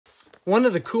One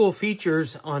of the cool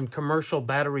features on commercial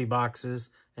battery boxes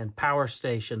and power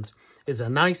stations is a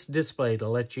nice display to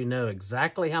let you know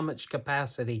exactly how much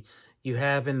capacity you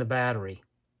have in the battery.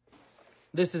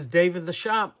 This is Dave in the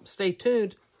shop. Stay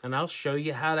tuned and I'll show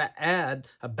you how to add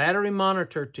a battery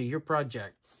monitor to your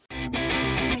project.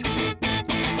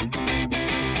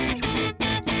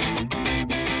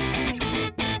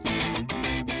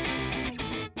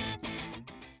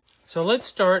 So let's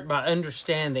start by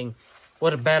understanding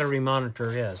what a battery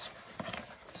monitor is.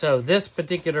 So this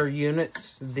particular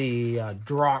unit's the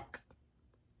DROK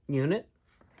unit,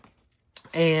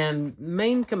 and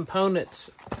main components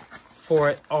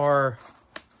for it are,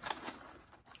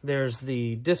 there's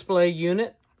the display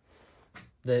unit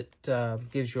that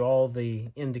gives you all the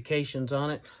indications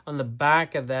on it. On the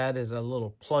back of that is a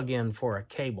little plug-in for a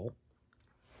cable.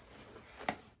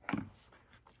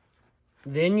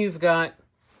 Then you've got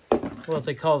what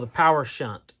they call the power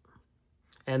shunt.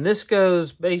 And this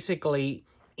goes basically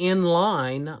in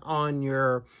line on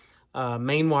your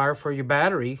main wire for your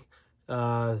battery,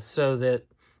 so that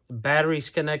the battery's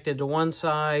connected to one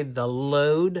side, the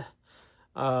load,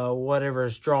 whatever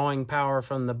is drawing power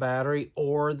from the battery,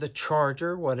 or the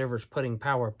charger, whatever's putting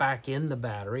power back in the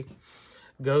battery,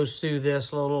 goes through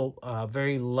this little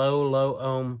very low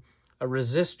ohm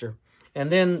resistor.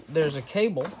 And then there's a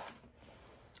cable,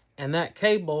 and that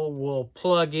cable will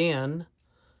plug in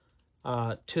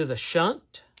to the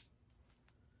shunt,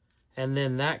 and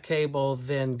then that cable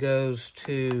then goes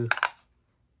to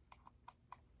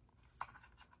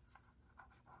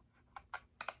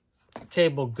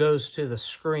the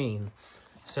screen.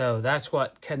 So that's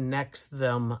what connects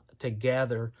them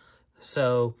together.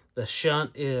 So the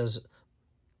shunt is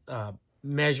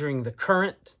measuring the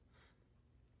current,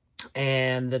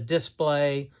 and the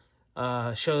display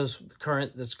shows the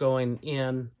current that's going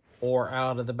in or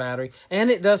out of the battery,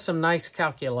 and it does some nice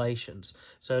calculations.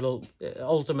 So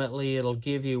ultimately it'll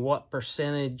give you what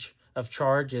percentage of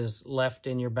charge is left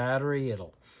in your battery.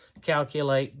 It'll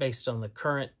calculate based on the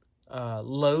current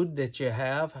load that you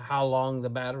have, how long the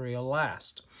battery will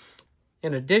last.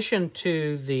 In addition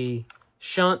to the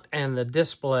shunt and the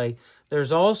display,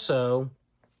 there's also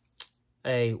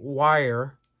a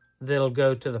wire that'll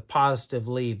go to the positive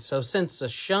lead. So since the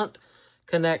shunt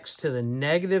connects to the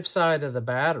negative side of the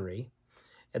battery,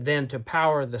 and then to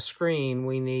power the screen,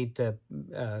 we need to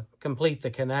complete the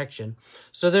connection.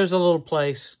 So there's a little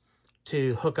place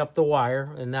to hook up the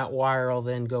wire, and that wire will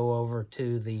then go over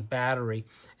to the battery,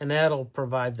 and that'll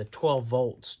provide the 12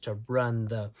 volts to run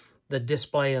the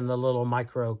display and the little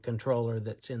microcontroller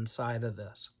that's inside of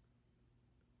this.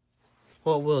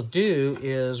 What we'll do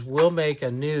is we'll make a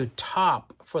new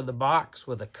top for the box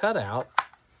with a cutout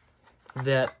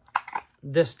that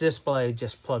this display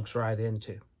just plugs right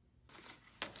into.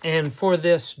 And for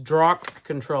this DROK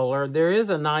controller, there is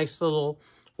a nice little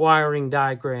wiring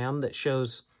diagram that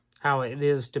shows how it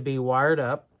is to be wired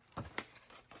up.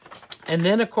 And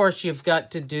then, of course, you've got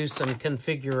to do some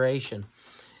configuration.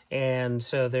 And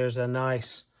so there's a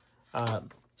nice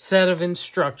set of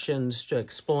instructions to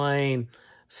explain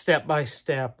step by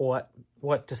step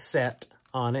what to set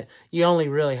on it. You only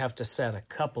really have to set a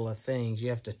couple of things. You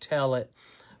have to tell it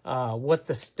what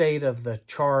the state of the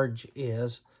charge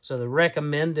is. So the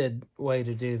recommended way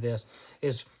to do this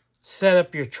is set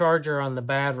up your charger on the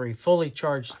battery, fully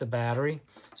charge the battery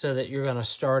so that you're going to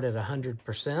start at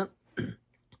 100%.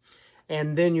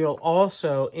 And then you'll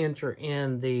also enter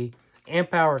in the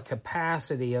amp hour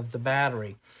capacity of the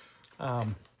battery.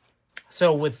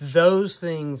 So with those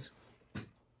things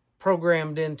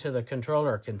programmed into the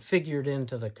controller, configured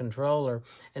into the controller,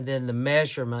 and then the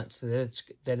measurements that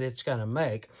it's going to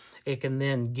make, it can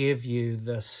then give you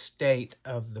the state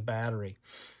of the battery.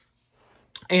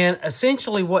 And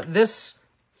essentially what this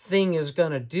thing is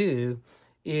going to do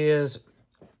is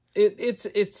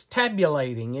it's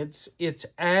tabulating. It's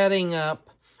adding up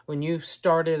when you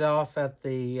started off at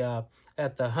the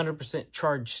 100%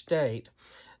 charge state.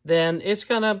 Then it's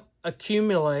going to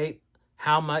accumulate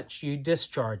how much you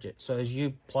discharge it. So as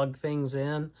you plug things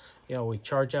in, we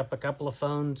charge up a couple of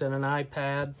phones and an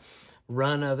iPad,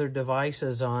 run other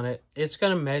devices on it, it's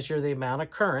going to measure the amount of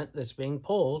current that's being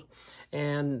pulled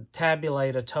and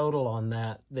tabulate a total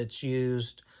on that's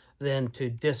used then to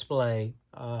display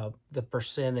the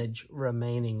percentage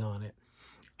remaining on it.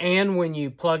 And when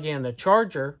you plug in a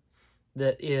charger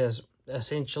that is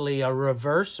essentially a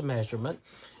reverse measurement,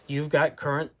 you've got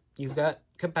current, you've got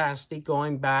capacity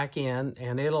going back in,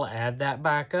 and it'll add that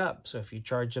back up. So if you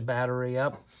charge the battery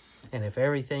up, and if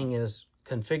everything is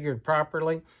configured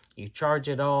properly, you charge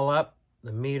it all up,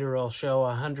 the meter will show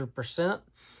 100%.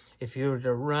 If you were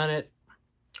to run it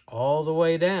all the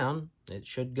way down, It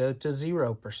should go to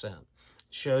 0%.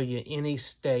 Show you any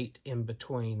state in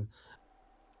between.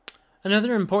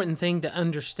 Another important thing to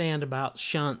understand about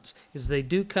shunts is they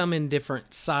do come in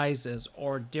different sizes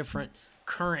or different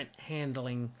current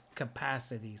handling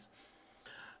capacities.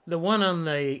 The one on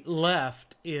the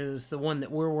left is the one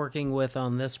that we're working with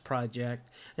on this project,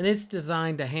 and it's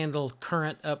designed to handle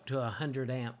current up to 100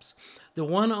 amps. The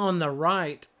one on the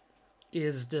right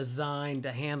is designed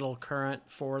to handle current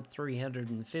for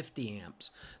 350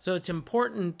 amps. So it's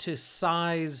important to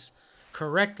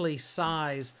correctly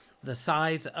size the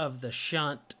size of the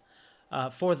shunt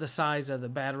for the size of the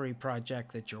battery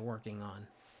project that you're working on.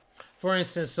 For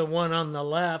instance, the one on the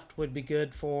left would be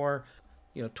good for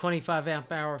 25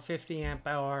 amp hour, 50 amp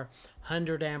hour,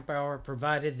 100 amp hour,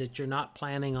 provided that you're not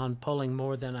planning on pulling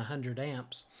more than 100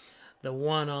 amps. The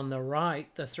one on the right,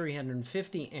 the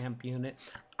 350 amp unit,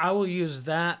 I will use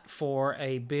that for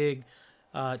a big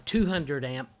 200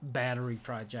 amp battery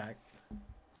project.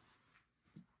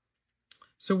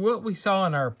 So what we saw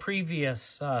in our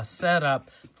previous setup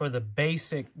for the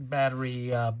basic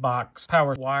battery box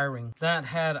power wiring, that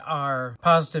had our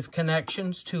positive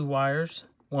connections, 2 wires,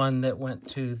 one that went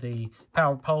to the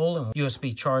power pole and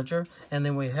USB charger, and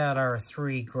then we had our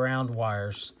 3 ground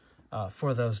wires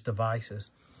for those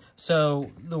devices.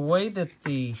 So the way that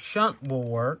the shunt will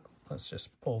work, let's just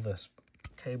pull this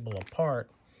cable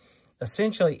apart.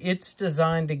 Essentially, it's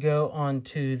designed to go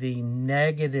onto the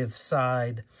negative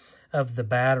side of the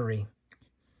battery.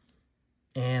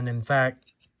 And in fact,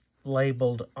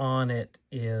 labeled on it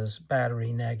is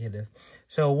battery negative.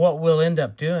 So what we'll end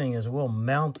up doing is we'll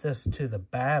mount this to the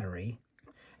battery,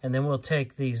 and then we'll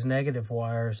take these negative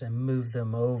wires and move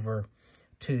them over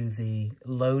to the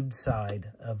load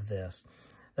side of this.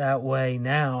 That way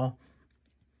now,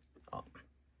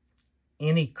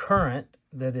 any current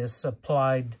that is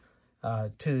supplied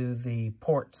to the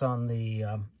ports on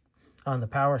the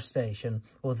power station,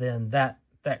 well then that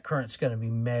current's going to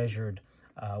be measured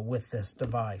with this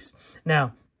device.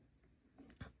 Now,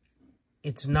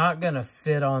 it's not going to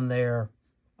fit on there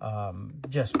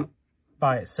just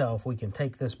by itself. We can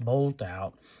take this bolt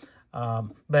out,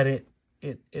 but it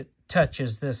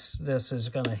touches this. This is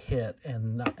going to hit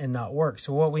and not work.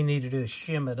 So what we need to do is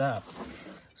shim it up.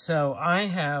 So I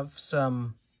have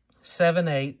some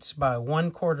 7/8 by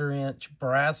 1/4 inch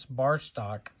brass bar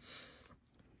stock,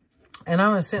 and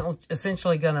I'm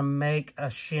essentially going to make a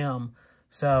shim.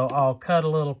 So I'll cut a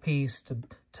little piece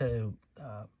to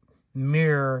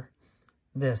mirror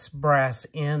this brass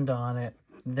end on it,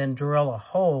 then drill a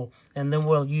hole, and then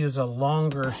we'll use a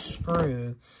longer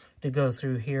screw to go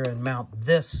through here and mount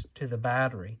this to the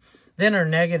battery. Then our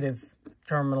negative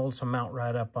terminals will mount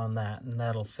right up on that, and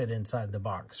that'll fit inside the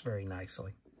box very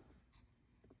nicely.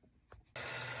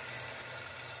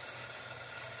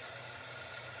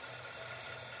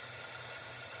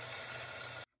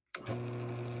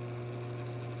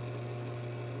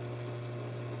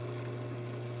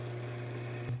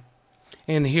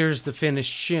 And here's the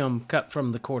finished shim cut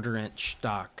from the 1/4 inch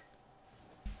stock.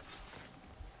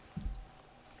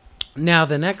 Now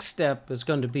the next step is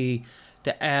going to be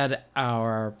to add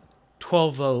our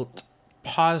 12-volt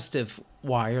positive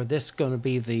wire. This is going to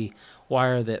be the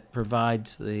wire that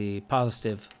provides the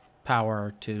positive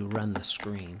power to run the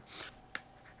screen.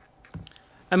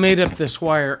 I made up this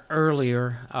wire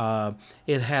earlier.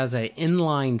 It has an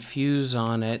inline fuse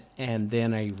on it and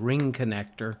then a ring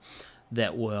connector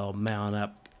that will mount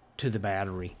up to the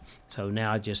battery. So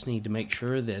now I just need to make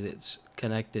sure that it's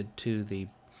connected to the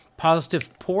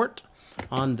positive port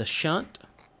on the shunt,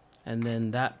 and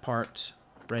then that part's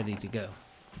ready to go.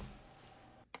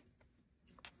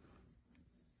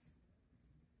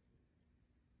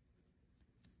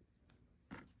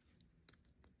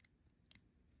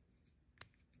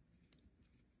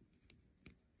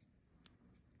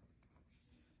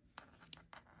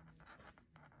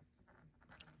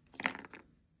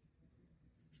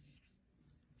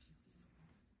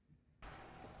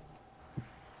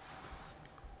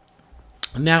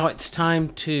 Now it's time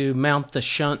to mount the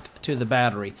shunt to the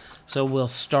battery. So we'll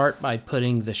start by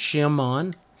putting the shim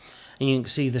on. And you can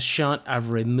see the shunt,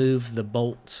 I've removed the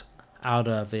bolts out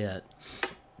of it.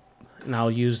 And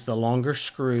I'll use the longer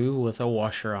screw with a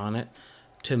washer on it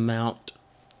to mount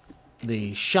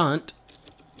the shunt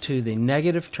to the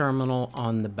negative terminal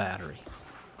on the battery.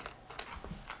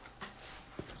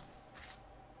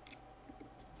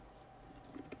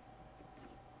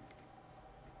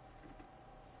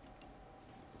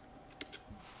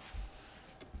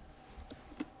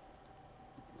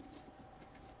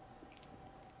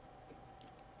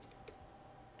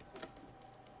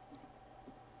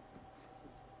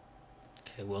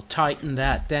 Okay, we'll tighten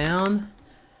that down,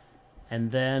 And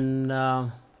then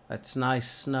that's nice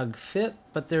snug fit,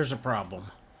 but there's a problem.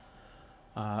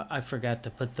 I forgot to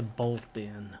put the bolt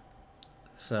in.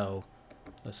 So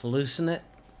let's loosen it.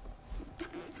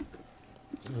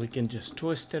 We can just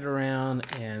twist it around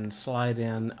and slide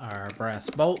in our brass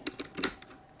bolt.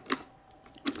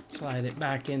 Slide it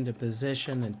back into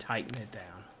position and tighten it down.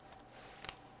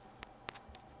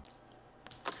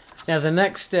 Now the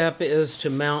next step is to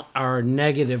mount our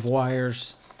negative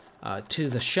wires to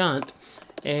the shunt.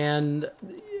 And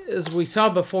as we saw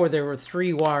before, there were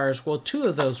 3 wires. Well, 2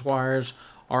 of those wires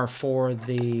are for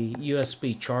the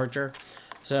USB charger.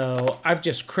 So I've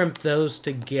just crimped those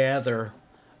together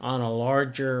on a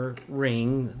larger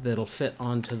ring that'll fit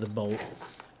onto the bolt.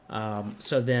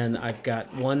 So then I've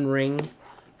got 1 ring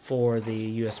for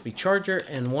the USB charger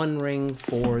and 1 ring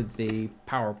for the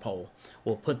power pole.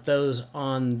 We'll put those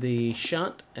on the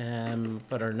shunt and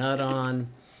put our nut on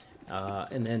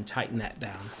and then tighten that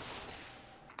down.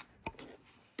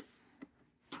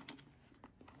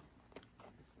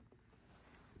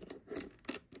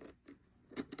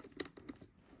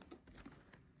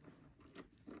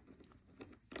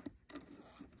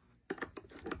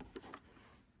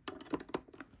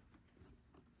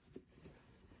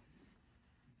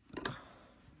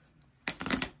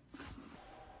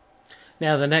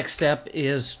 Now the next step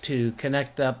is to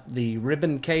connect up the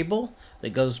ribbon cable that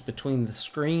goes between the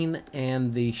screen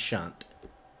and the shunt.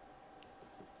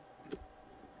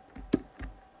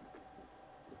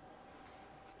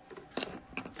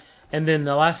 And then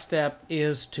the last step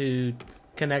is to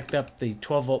connect up the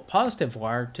 12-volt positive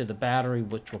wire to the battery,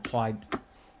 which will apply.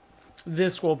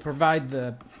 This will provide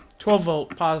the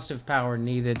 12-volt positive power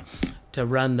needed to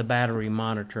run the battery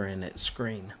monitor in its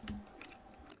screen.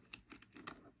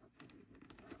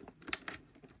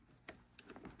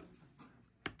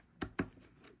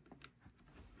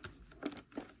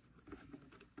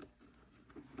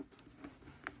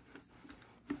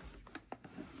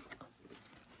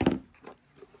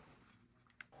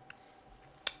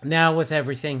 Now with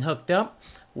everything hooked up,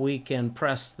 we can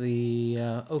press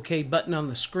the OK button on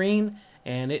the screen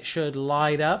and it should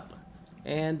light up,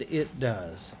 and it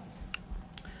does.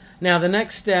 Now the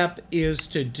next step is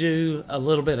to do a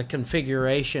little bit of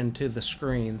configuration to the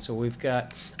screen. So we've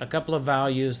got a couple of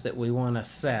values that we want to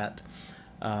set.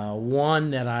 One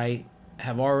that I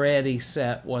have already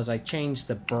set was I changed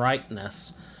the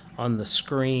brightness on the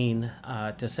screen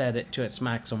to set it to its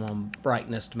maximum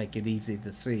brightness to make it easy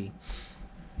to see.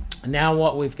 Now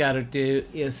what we've got to do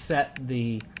is set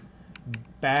the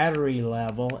battery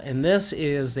level, and this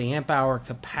is the amp hour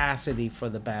capacity for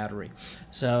the battery.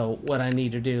 So what I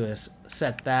need to do is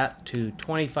set that to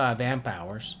 25 amp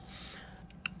hours.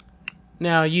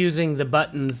 Now using the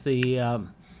buttons, the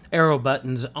arrow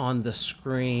buttons on the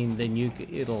screen, then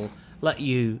it'll let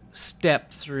you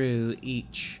step through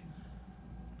each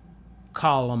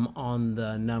column on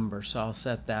the number. So I'll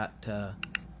set that to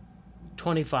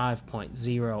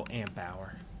 25.0 amp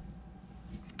hour.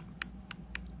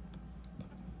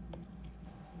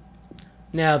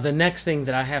 Now the next thing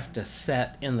that I have to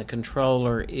set in the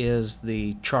controller is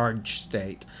the charge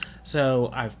state.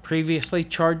 So I've previously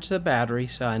charged the battery,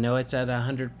 so I know it's at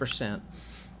 100%.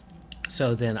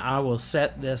 So then I will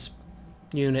set this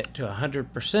unit to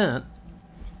 100%,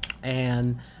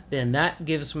 and then that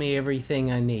gives me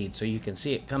everything I need. So you can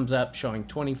see it comes up showing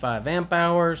 25 amp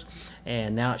hours,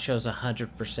 and now it shows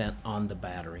 100% on the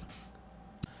battery.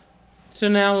 So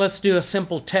now let's do a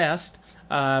simple test.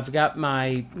 I've got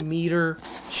my meter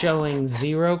showing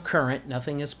 0 current,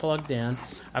 nothing is plugged in.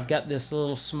 I've got this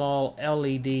little small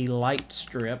LED light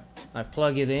strip. I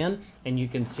plug it in, and you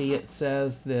can see it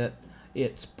says that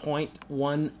it's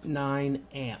 0.19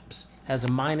 amps. Has a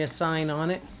minus sign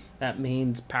on it. That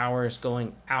means power is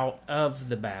going out of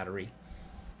the battery.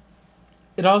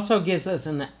 It also gives us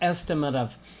an estimate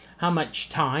of how much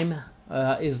time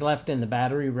is left in the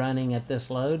battery running at this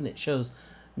load, and it shows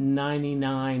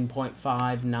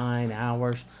 99.59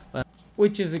 hours,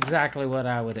 which is exactly what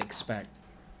I would expect.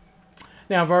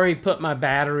 Now I've already put my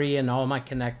battery and all my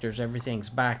connectors, everything's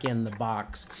back in the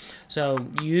box. So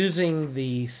using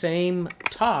the same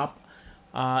top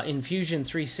in Fusion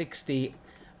 360,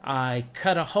 I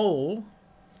cut a hole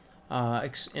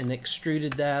and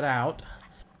extruded that out.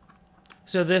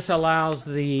 So this allows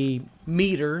the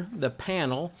meter, the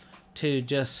panel, to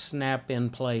just snap in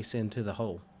place into the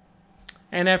hole.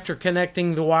 And after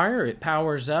connecting the wire, it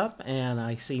powers up, and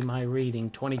I see my reading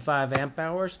 25 amp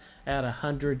hours at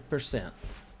 100%.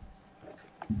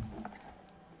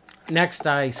 Next,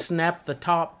 I snap the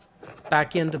top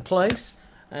back into place,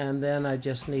 and then I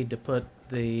just need to put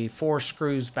the 4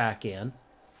 screws back in.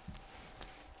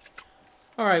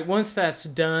 All right, once that's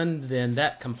done, then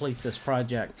that completes this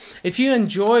project. If you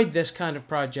enjoyed this kind of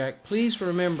project, please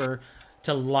remember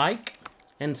to like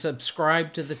and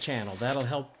subscribe to the channel. That'll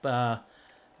help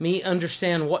me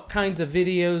understand what kinds of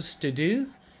videos to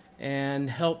do and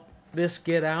help this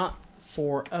get out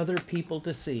for other people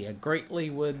to see. I greatly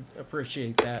would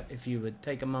appreciate that if you would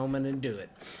take a moment and do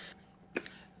it.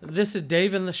 This is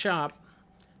Dave in the shop.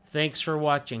 Thanks for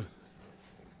watching.